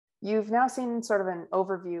you've now seen sort of an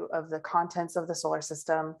overview of the contents of the solar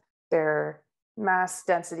system, their mass,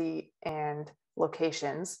 density, and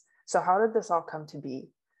locations. So how did this all come to be?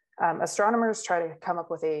 Astronomers try to come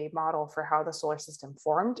up with a model for how the solar system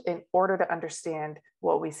formed in order to understand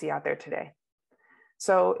what we see out there today.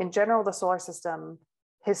 So in general, the solar system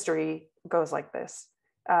history goes like this.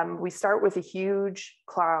 We start with a huge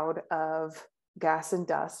cloud of gas and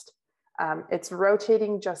dust. It's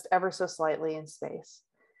rotating just ever so slightly in space.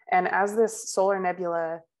 And as this solar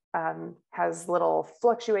nebula has little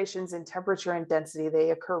fluctuations in temperature and density,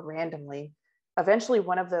 they occur randomly. Eventually,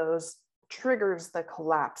 one of those triggers the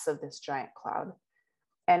collapse of this giant cloud.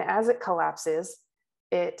 And as it collapses,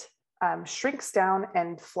 it shrinks down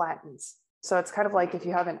and flattens. So it's kind of like if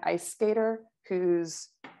you have an ice skater who's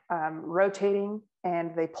rotating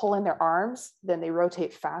and they pull in their arms, then they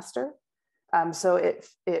rotate faster. So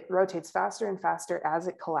it rotates faster and faster as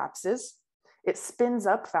it collapses. It spins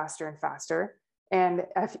up faster and faster. And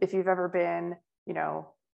if you've ever been,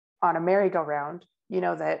 on a merry-go-round, you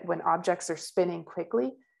know that when objects are spinning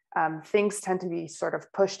quickly, things tend to be sort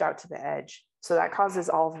of pushed out to the edge. So that causes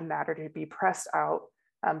all of the matter to be pressed out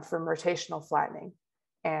from rotational flattening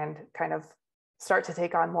and kind of start to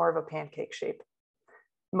take on more of a pancake shape.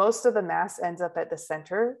 Most of the mass ends up at the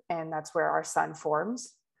center, and that's where our sun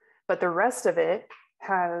forms. But the rest of it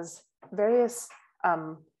has various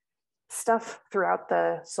stuff throughout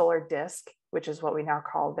the solar disk, which is what we now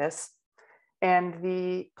call this. And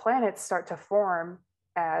the planets start to form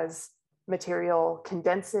as material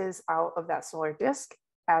condenses out of that solar disk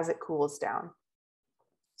as it cools down.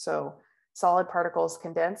 So solid particles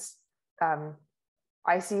condense.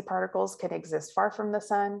 Icy particles can exist far from the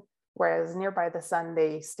sun, whereas nearby the sun,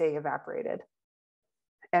 they stay evaporated.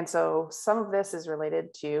 And so some of this is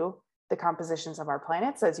related to the compositions of our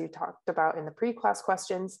planets, as you talked about in the pre-class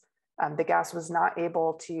questions. The gas was not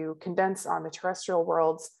able to condense on the terrestrial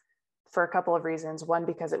worlds for a couple of reasons. One,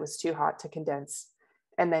 because it was too hot to condense.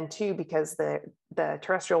 And then two, because the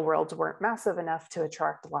terrestrial worlds weren't massive enough to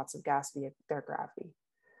attract lots of gas via their gravity.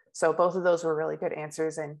 So both of those were really good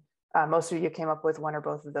answers. And most of you came up with one or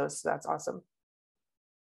both of those, so that's awesome.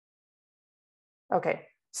 Okay,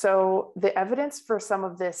 so the evidence for some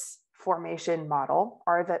of this formation model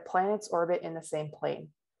are that planets orbit in the same plane.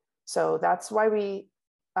 So that's why we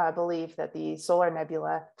believe that the solar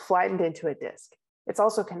nebula flattened into a disk. It's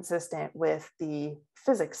also consistent with the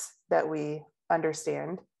physics that we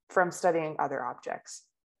understand from studying other objects.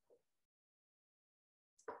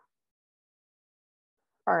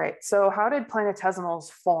 All right, so how did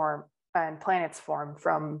planetesimals form and planets form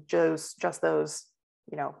from just those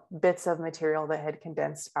bits of material that had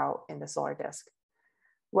condensed out in the solar disk?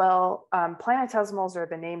 Well, planetesimals are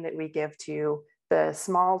the name that we give to the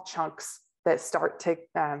small chunks that start to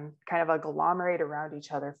kind of agglomerate around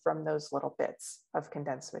each other from those little bits of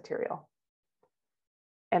condensed material.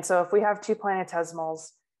 And so if we have two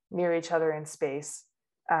planetesimals near each other in space,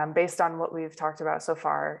 based on what we've talked about so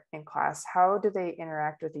far in class, how do they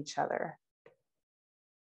interact with each other?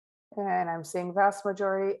 And I'm seeing vast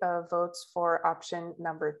majority of votes for option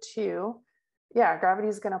number 2. Yeah, gravity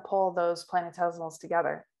is going to pull those planetesimals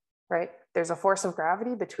together, right? There's a force of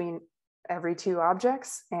gravity between every two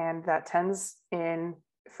objects, and that tends in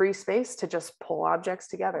free space to just pull objects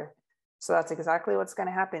together. So that's exactly what's going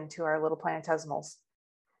to happen to our little planetesimals.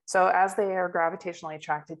 So as they are gravitationally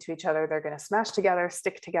attracted to each other, they're going to smash together,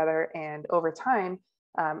 stick together, and over time,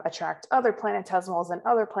 attract other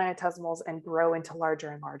planetesimals and grow into larger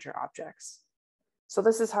and larger objects. So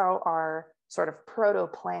this is how our sort of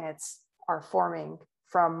protoplanets are forming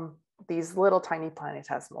from these little tiny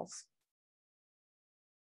planetesimals.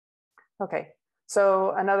 Okay,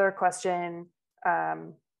 so another question,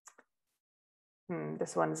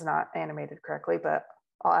 this one's not animated correctly, but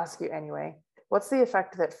I'll ask you anyway. What's the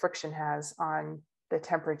effect that friction has on the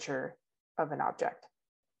temperature of an object?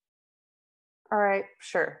 All right,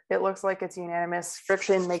 sure. It looks like it's unanimous.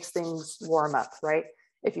 Friction makes things warm up, right?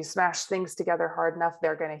 If you smash things together hard enough,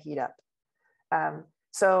 they're going to heat up.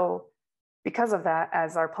 So because of that,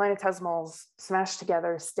 as our planetesimals smash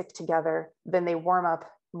together, stick together, then they warm up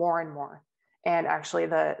more and more. And actually,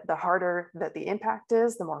 the harder that the impact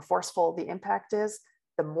is, the more forceful the impact is,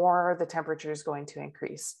 the more the temperature is going to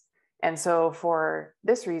increase. And so for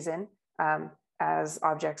this reason, as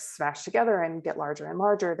objects smash together and get larger and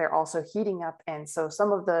larger, they're also heating up. And so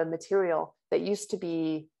some of the material that used to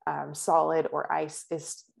be solid or ice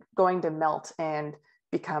is going to melt and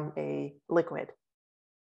become a liquid.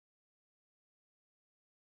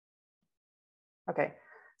 Okay,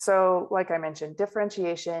 so like I mentioned,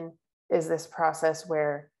 differentiation is this process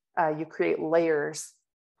where you create layers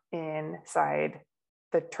inside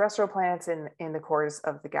the terrestrial planets in the cores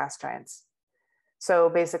of the gas giants. So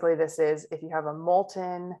basically this is, if you have a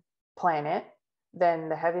molten planet, then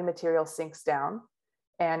the heavy material sinks down.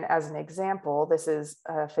 And as an example, this is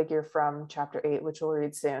a figure from chapter 8, which we'll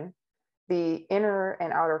read soon. The inner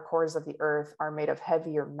and outer cores of the Earth are made of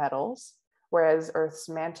heavier metals, whereas Earth's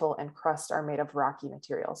mantle and crust are made of rocky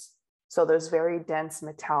materials. So those very dense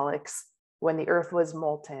metallics, when the Earth was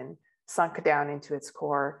molten, sunk down into its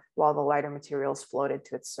core while the lighter materials floated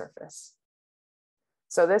to its surface.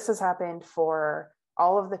 So this has happened for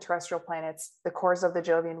all of the terrestrial planets, the cores of the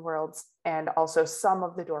Jovian worlds, and also some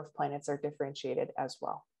of the dwarf planets are differentiated as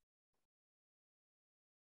well.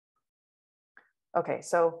 Okay,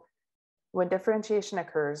 so when differentiation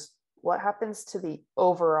occurs, what happens to the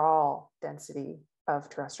overall density of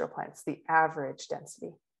terrestrial planets, the average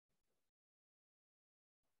density?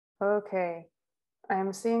 Okay,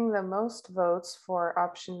 I'm seeing the most votes for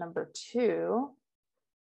option number 2,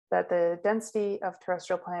 that the density of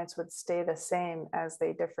terrestrial planets would stay the same as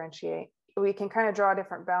they differentiate. We can kind of draw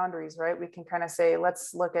different boundaries, right? We can kind of say,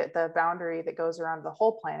 let's look at the boundary that goes around the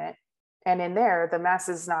whole planet. And in there, the mass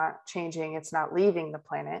is not changing, it's not leaving the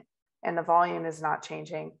planet, and the volume is not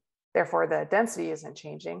changing. Therefore, the density isn't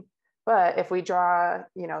changing. But if we draw,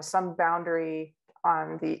 some boundary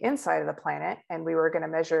on the inside of the planet, and we were going to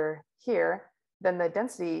measure here, then the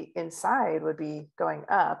density inside would be going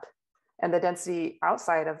up, and the density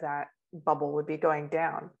outside of that bubble would be going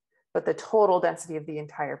down. But the total density of the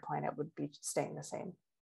entire planet would be staying the same.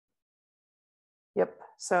 Yep,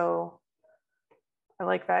 so I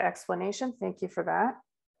like that explanation. Thank you for that.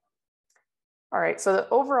 All right, so the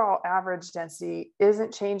overall average density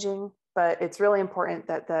isn't changing, but it's really important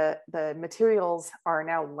that the materials are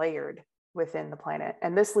now layered within the planet.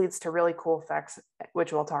 And this leads to really cool effects,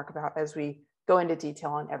 which we'll talk about as we go into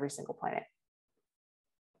detail on every single planet.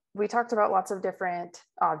 We talked about lots of different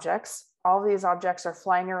objects. All of these objects are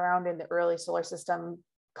flying around in the early solar system,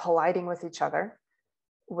 colliding with each other.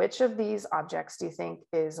 Which of these objects do you think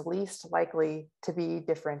is least likely to be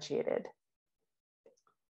differentiated?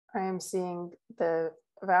 I am seeing the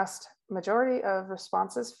vast majority of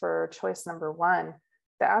responses for choice number 1.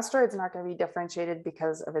 The asteroid's not going to be differentiated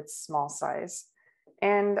because of its small size.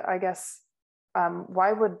 And I guess,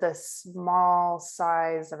 why would the small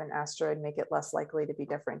size of an asteroid make it less likely to be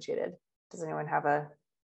differentiated? Does anyone have an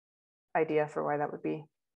idea for why that would be?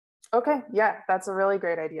 Okay, yeah, that's a really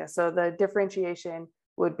great idea. So the differentiation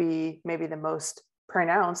would be maybe the most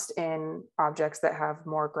pronounced in objects that have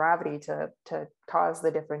more gravity to cause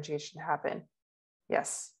the differentiation to happen.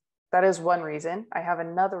 Yes, that is one reason. I have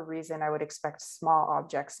another reason I would expect small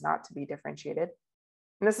objects not to be differentiated.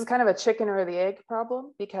 And this is kind of a chicken or the egg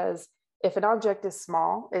problem, because if an object is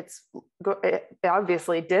small, it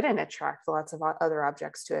obviously didn't attract lots of other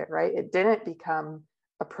objects to it, right? It didn't become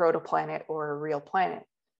a protoplanet or a real planet.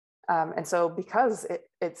 And so because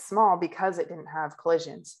it's small, because it didn't have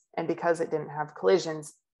collisions, and because it didn't have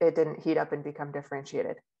collisions, it didn't heat up and become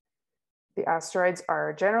differentiated. The asteroids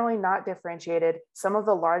are generally not differentiated. Some of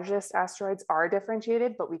the largest asteroids are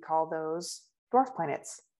differentiated, but we call those dwarf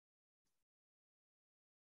planets.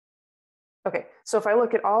 Okay, so if I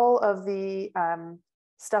look at all of the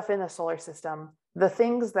stuff in the solar system, the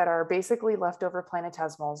things that are basically leftover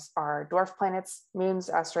planetesimals are dwarf planets, moons,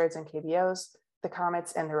 asteroids, and KBOs, the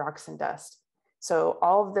comets, and the rocks and dust. So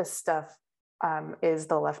all of this stuff is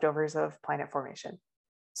the leftovers of planet formation.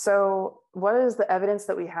 So what is the evidence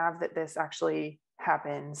that we have that this actually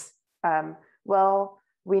happens? Well,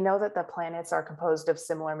 we know that the planets are composed of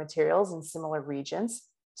similar materials in similar regions.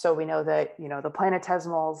 So we know that, the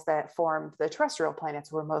planetesimals that formed the terrestrial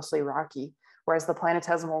planets were mostly rocky, whereas the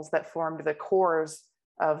planetesimals that formed the cores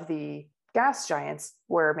of the gas giants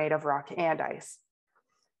were made of rock and ice.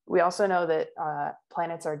 We also know that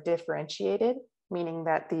planets are differentiated, meaning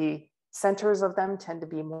that the centers of them tend to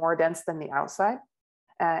be more dense than the outside.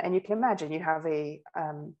 And you can imagine you have a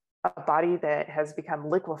body that has become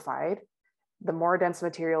liquefied, the more dense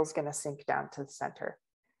material is going to sink down to the center.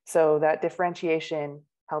 So that differentiation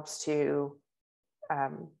helps to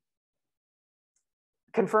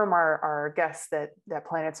confirm our guess that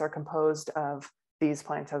planets are composed of these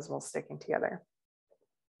planetesimals sticking together.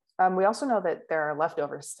 We also know that there are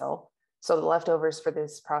leftovers still. So the leftovers for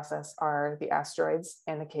this process are the asteroids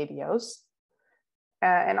and the KBOs.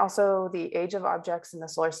 And also the age of objects in the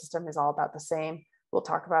solar system is all about the same. We'll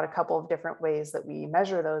talk about a couple of different ways that we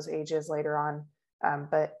measure those ages later on.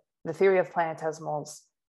 But the theory of planetesimals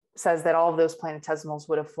says that all of those planetesimals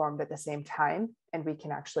would have formed at the same time, and we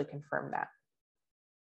can actually confirm that.